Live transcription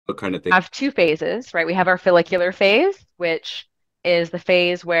What kind of thing? Have two phases, right? We have our follicular phase, which is the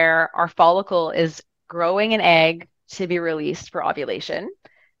phase where our follicle is growing an egg to be released for ovulation.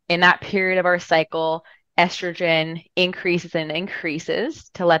 In that period of our cycle, estrogen increases and increases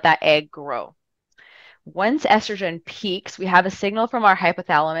to let that egg grow. Once estrogen peaks, we have a signal from our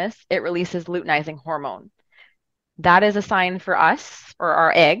hypothalamus. It releases luteinizing hormone. That is a sign for us or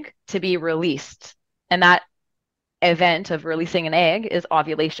our egg to be released. And that event of releasing an egg is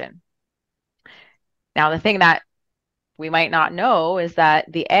ovulation. Now, the thing that we might not know is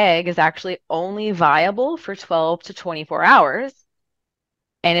that the egg is actually only viable for 12 to 24 hours.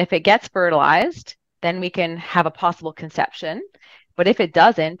 And if it gets fertilized, then we can have a possible conception. But if it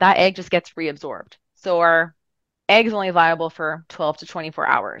doesn't, that egg just gets reabsorbed. So our egg is only viable for 12 to 24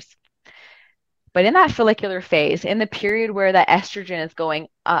 hours. But in that follicular phase, in the period where the estrogen is going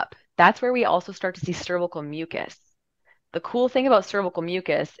up, that's where we also start to see cervical mucus. The cool thing about cervical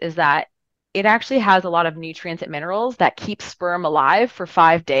mucus is that it actually has a lot of nutrients and minerals that keep sperm alive for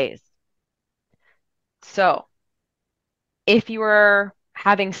 5 days. So if you were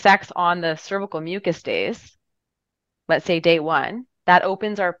having sex on the cervical mucus days, let's say day one, that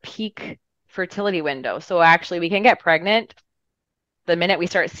opens our peak fertility window. So actually, we can get pregnant the minute we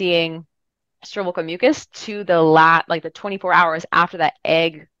start seeing cervical mucus to like the 24 hours after that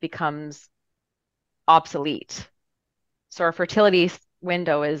egg becomes obsolete. So our fertility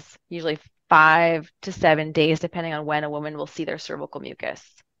window is usually 5 to 7 days, depending on when a woman will see their cervical mucus.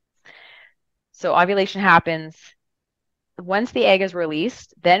 So ovulation happens. Once the egg is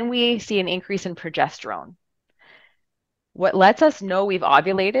released, then we see an increase in progesterone. What lets us know we've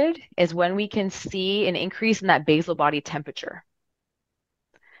ovulated is when we can see an increase in that basal body temperature.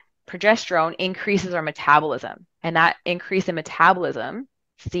 Progesterone increases our metabolism, and that increase in metabolism,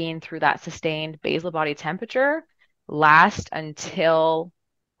 seen through that sustained basal body temperature, lasts until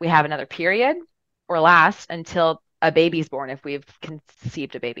we have another period or lasts until a baby's born if we've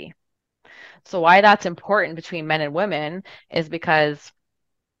conceived a baby. So why that's important between men and women is because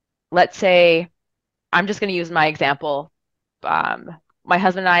let's say I'm just going to use my example. My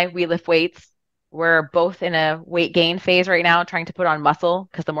husband and I, we lift weights. We're both in a weight gain phase right now, trying to put on muscle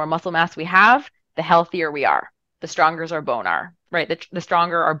because the more muscle mass we have, the healthier we are, the stronger our bone are, right? The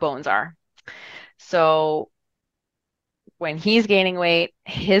stronger our bones are. So when he's gaining weight,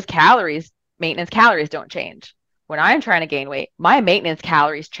 his calories, maintenance calories don't change. When I'm trying to gain weight, my maintenance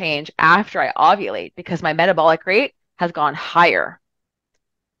calories change after I ovulate because my metabolic rate has gone higher.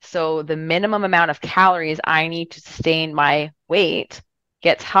 So the minimum amount of calories I need to sustain my weight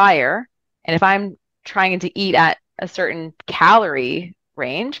gets higher. And if I'm trying to eat at a certain calorie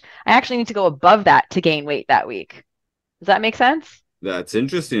range, I actually need to go above that to gain weight that week. Does that make sense? That's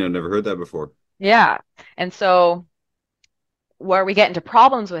interesting. I've never heard that before. Yeah. And so where we get into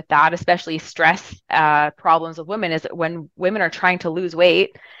problems with that, especially stress problems with women, is when women are trying to lose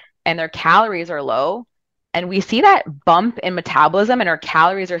weight and their calories are low, and we see that bump in metabolism and our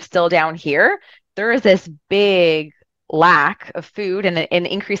calories are still down here, there is this big lack of food and an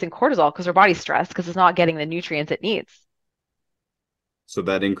increase in cortisol because our body's stressed because it's not getting the nutrients it needs. So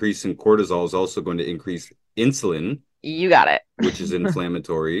that increase in cortisol is also going to increase insulin, You got it. which is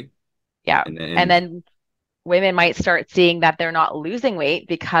inflammatory. Yeah. And And then women might start seeing that they're not losing weight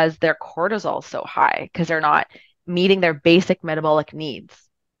because their cortisol is so high because they're not meeting their basic metabolic needs.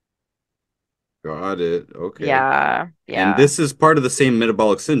 got it. Okay. Yeah, And yeah. this is part of the same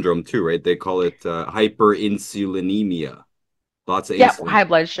metabolic syndrome too, right? They call it hyperinsulinemia. Lots of Yeah, insulin. high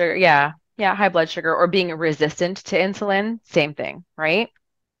blood sugar. Yeah. Yeah, high blood sugar or being resistant to insulin, same thing, right?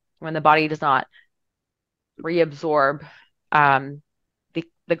 When the body does not reabsorb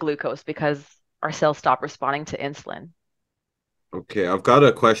the glucose because our cells stop responding to insulin. Okay, I've got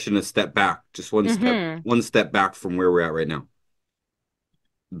a question a step back, just Hmm. one step back from where we're at right now.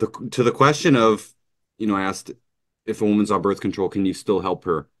 To the question of, I asked if a woman's on birth control, can you still help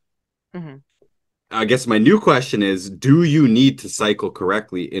her? Hmm. I guess my new question is, do you need to cycle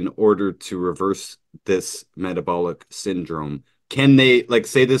correctly in order to reverse this metabolic syndrome? Can they, like,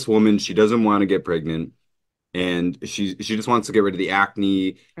 say this woman, she doesn't want to get pregnant and she just wants to get rid of the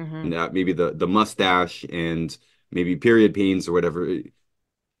acne Hmm. and maybe the mustache and maybe period pains or whatever.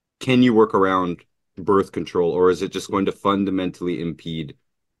 Can you work around birth control, or is it just going to fundamentally impede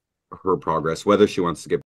her progress, whether she wants to get